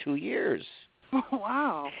report for 2 years.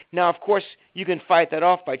 Wow. Now, of course, you can fight that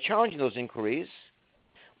off by challenging those inquiries.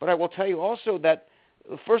 But I will tell you also that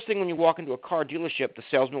the first thing when you walk into a car dealership, the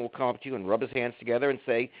salesman will come up to you and rub his hands together and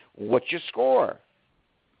say, "What's your score?"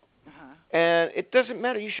 Uh-huh. And it doesn't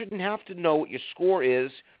matter. You shouldn't have to know what your score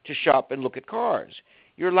is to shop and look at cars.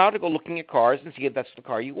 You're allowed to go looking at cars and see if that's the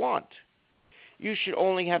car you want. You should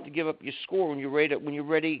only have to give up your score when you're ready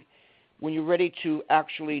to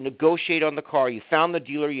actually negotiate on the car. You found the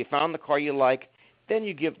dealer, you found the car you like, and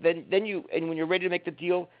when you're ready to make the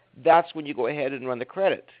deal, that's when you go ahead and run the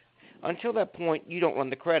credit. Until that point, you don't run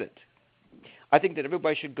the credit. I think that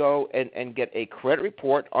everybody should go and get a credit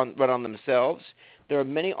report run on themselves. There are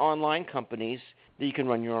many online companies that you can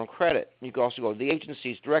run your own credit. You can also go to the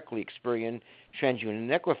agencies directly, Experian, TransUnion, and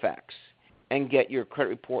Equifax, and get your credit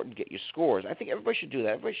report and get your scores. I think everybody should do that.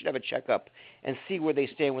 Everybody should have a checkup and see where they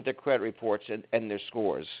stand with their credit reports and their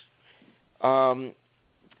scores.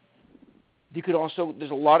 You could also,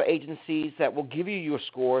 there's a lot of agencies that will give you your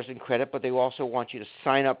scores and credit, but they also want you to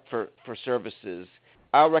sign up for services.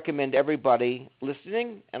 I'll recommend everybody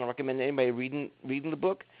listening, and I'll recommend anybody reading the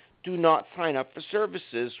book, do not sign up for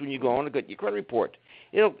services when you go on to get your credit report.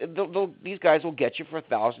 These guys will get you for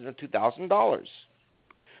 $1,000 or $2,000.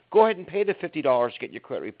 Go ahead and pay the $50 to get your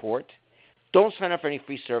credit report. Don't sign up for any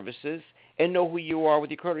free services, and know who you are with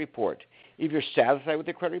your credit report. If you're satisfied with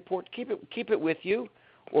your credit report, keep it with you,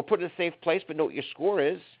 or put it in a safe place, but know what your score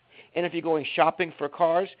is. And if you're going shopping for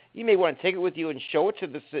cars, you may want to take it with you and show it to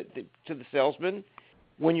the salesman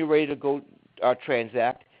when you're ready to go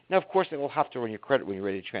transact. Now, of course, they will have to run your credit when you're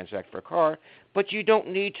ready to transact for a car, but you don't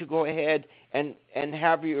need to go ahead and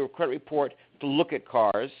have your credit report to look at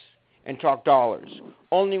cars and talk dollars,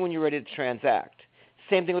 only when you're ready to transact.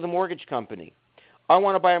 Same thing with a mortgage company. I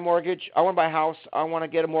want to buy a mortgage. I want to buy a house. I want to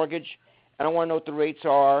get a mortgage, and I want to know what the rates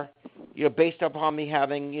are, based upon me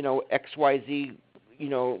having, XYZ,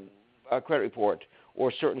 a credit report or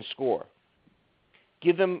a certain score.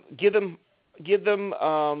 Give them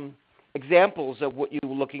examples of what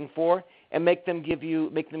you're looking for, and make them give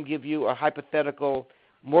you a hypothetical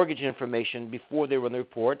mortgage information before they run the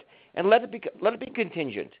report, and let it be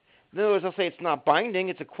contingent. In other words, I'll say it's not binding.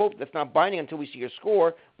 It's a quote that's not binding until we see your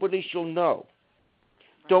score, but at least you'll know.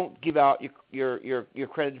 Right. Don't give out your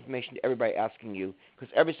credit information to everybody asking you,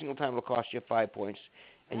 because every single time it'll cost you 5 points,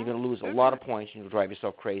 and you're going to lose a lot of points, and you'll drive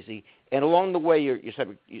yourself crazy. And along the way,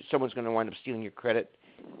 someone's going to wind up stealing your credit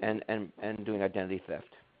and doing identity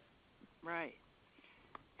theft. Right.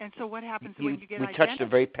 And so what happens when you get identity?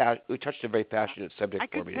 We touched a very passionate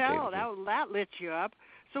subject for me today. I could tell. That lit you up.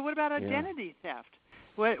 So what about identity theft?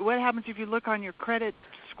 What happens if you look on your credit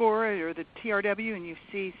score or the TRW and you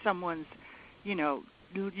see someone's,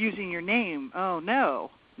 using your name? Oh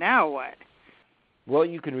no! Now what? Well,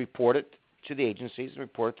 you can report it to the agencies and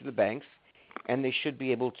report it to the banks, and they should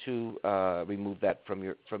be able to remove that from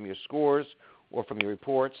your scores or from your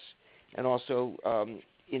reports. And also,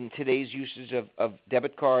 in today's usage of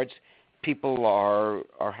debit cards, people are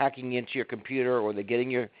hacking into your computer, or they're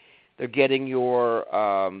getting your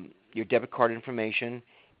debit card information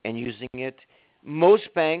and using it.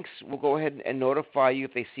 Most banks will go ahead and notify you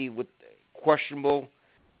if they see with questionable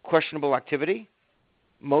activity.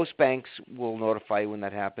 Most banks will notify you when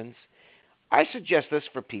that happens. I suggest this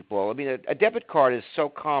for people. I mean, a debit card is so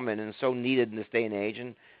common and so needed in this day and age,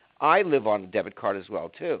 and I live on a debit card as well,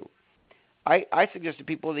 too. I suggest to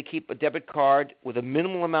people they keep a debit card with a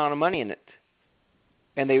minimal amount of money in it,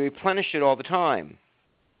 and they replenish it all the time.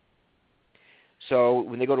 So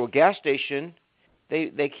when they go to a gas station,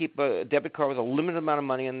 they keep a debit card with a limited amount of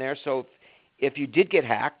money in there. So if you did get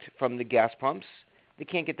hacked from the gas pumps, they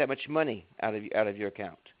can't get that much money out of your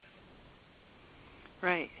account.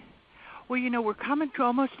 Right. Well, we're coming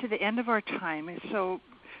almost to the end of our time. So,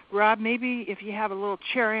 Rob, maybe if you have a little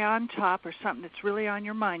cherry on top or something that's really on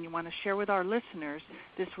your mind you want to share with our listeners,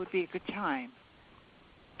 this would be a good time.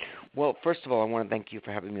 Well, first of all, I want to thank you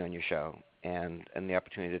for having me on your show and the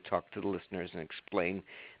opportunity to talk to the listeners and explain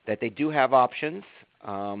that they do have options.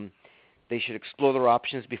 They should explore their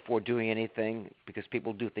options before doing anything because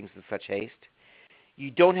people do things in such haste. You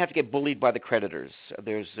don't have to get bullied by the creditors.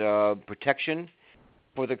 There's protection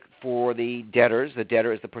for the debtors. The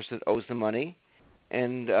debtor is the person that owes the money,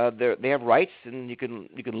 and they have rights. And you can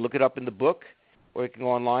look it up in the book, or you can go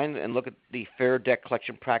online and look at the Fair Debt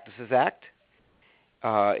Collection Practices Act.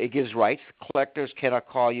 It gives rights. Collectors cannot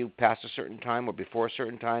call you past a certain time or before a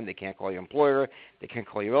certain time. They can't call your employer. They can't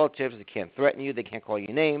call your relatives. They can't threaten you. They can't call you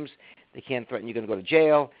names. They can't threaten you're going to go to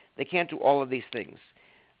jail. They can't do all of these things.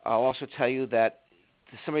 I'll also tell you that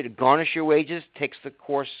somebody to garnish your wages takes the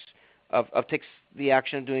course takes the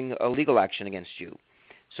action of doing a legal action against you.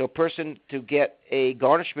 So a person to get a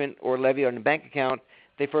garnishment or levy on a bank account,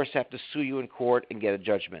 they first have to sue you in court and get a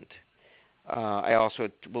judgment. I also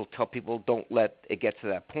will tell people don't let it get to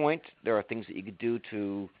that point. There are things that you could do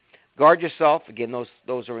to guard yourself. Again,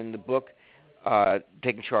 those are in the book,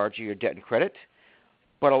 Taking Charge of Your Debt and Credit.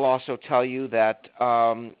 But I'll also tell you that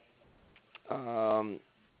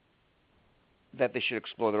that they should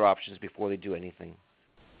explore their options before they do anything.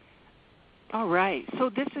 All right. So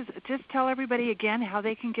just tell everybody again how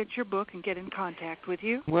they can get your book and get in contact with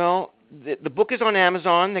you. Well, the book is on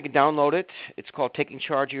Amazon. They can download it. It's called Taking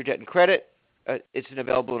Charge of Your Debt and Credit. It's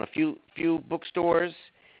available in a few bookstores.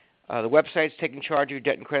 The website's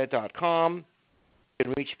takingchargeofyourdebtandcredit.com. You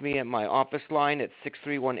can reach me at my office line at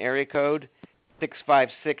 631 area code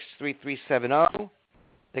 656-3370.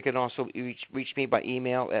 They can also reach me by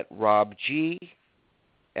email at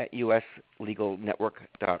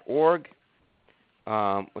robg@uslegalnetwork.org.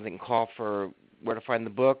 Or they can call for where to find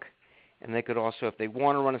the book. And they could also, if they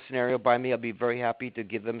want to run a scenario by me, I'll be very happy to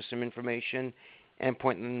give them some information and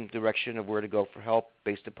point them in the direction of where to go for help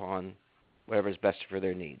based upon whatever is best for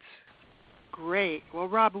their needs. Great. Well,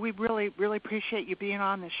 Rob, we really, really appreciate you being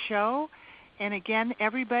on the show. And again,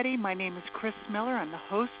 everybody, my name is Chris Miller. I'm the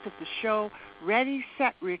host of the show Ready,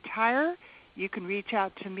 Set, Retire. You can reach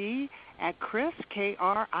out to me at Chris,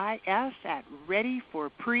 K-R-I-S, at Ready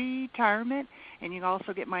for Pre-Retirement. And you can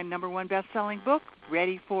also get my #1 best-selling book,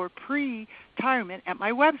 Ready for Pre-Retirement, at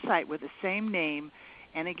my website with the same name.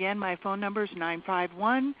 And again, my phone number is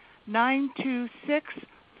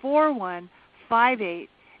 951-926-4158.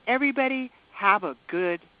 Everybody, have a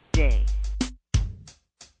good day.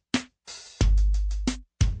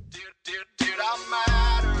 Did I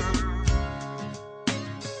matter?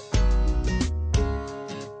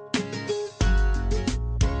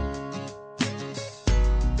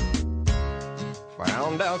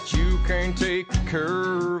 Found out you can't take the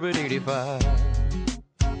curve at 85.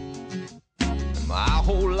 My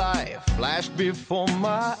whole life flashed before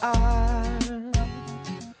my eyes.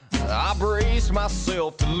 I braced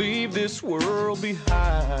myself to leave this world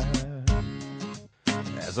behind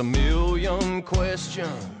as a million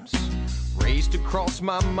questions raced across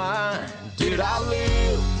my mind. Did I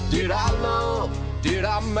live? Did I love? Did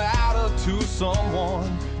I matter to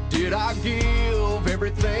someone? Did I give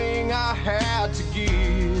everything I had to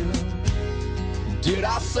give? Did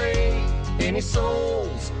I save any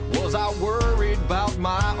souls? Was I worried about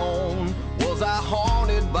my own? Was I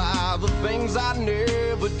haunted by the things I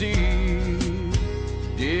never did?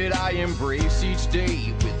 Did I embrace each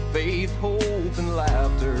day with faith, hope, and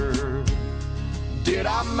laughter? Did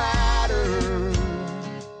I matter?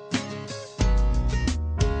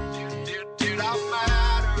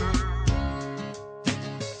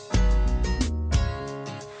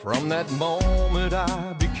 From that moment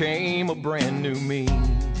I became a brand new me,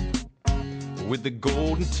 with the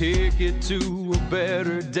golden ticket to a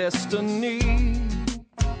better destiny.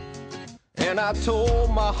 And I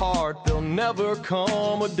told my heart there'll never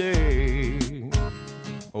come a day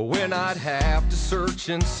when I'd have to search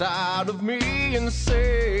inside of me and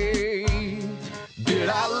say, did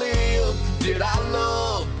I live? Did I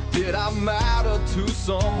love? Did I matter to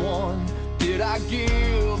someone? Did I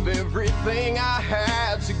give everything I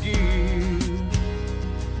had to give?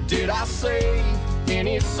 Did I save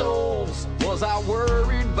any souls? Was I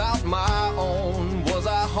worried about my own? Was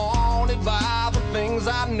I haunted by the things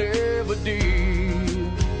I never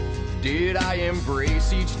did? Did I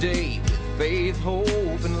embrace each day with faith,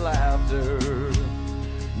 hope, and laughter?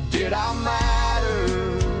 Did I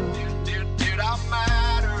matter? Did I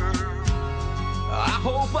matter? I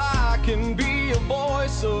hope I can be a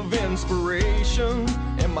voice of inspiration,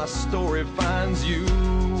 and my story finds you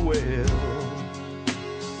well.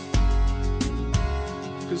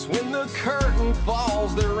 'Cause when the curtain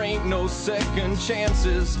falls, there ain't no second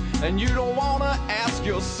chances, and you don't wanna ask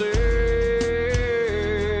yourself,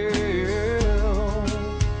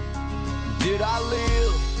 did I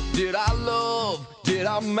live? Did I love? Did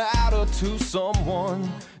I matter to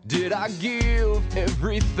someone? Did I give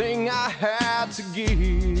everything I had to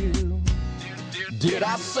give? Did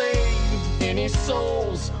I save any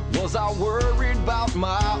souls? Was I worried about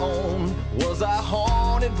my own? Was I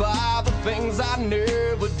haunted by the things I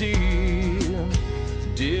never did?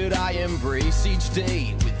 Did I embrace each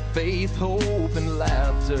day with faith, hope, and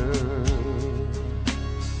laughter?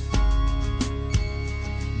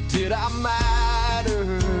 Did I matter?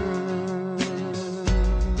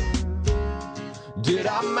 Did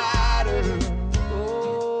I matter?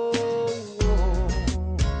 Oh,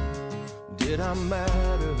 did I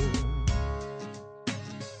matter?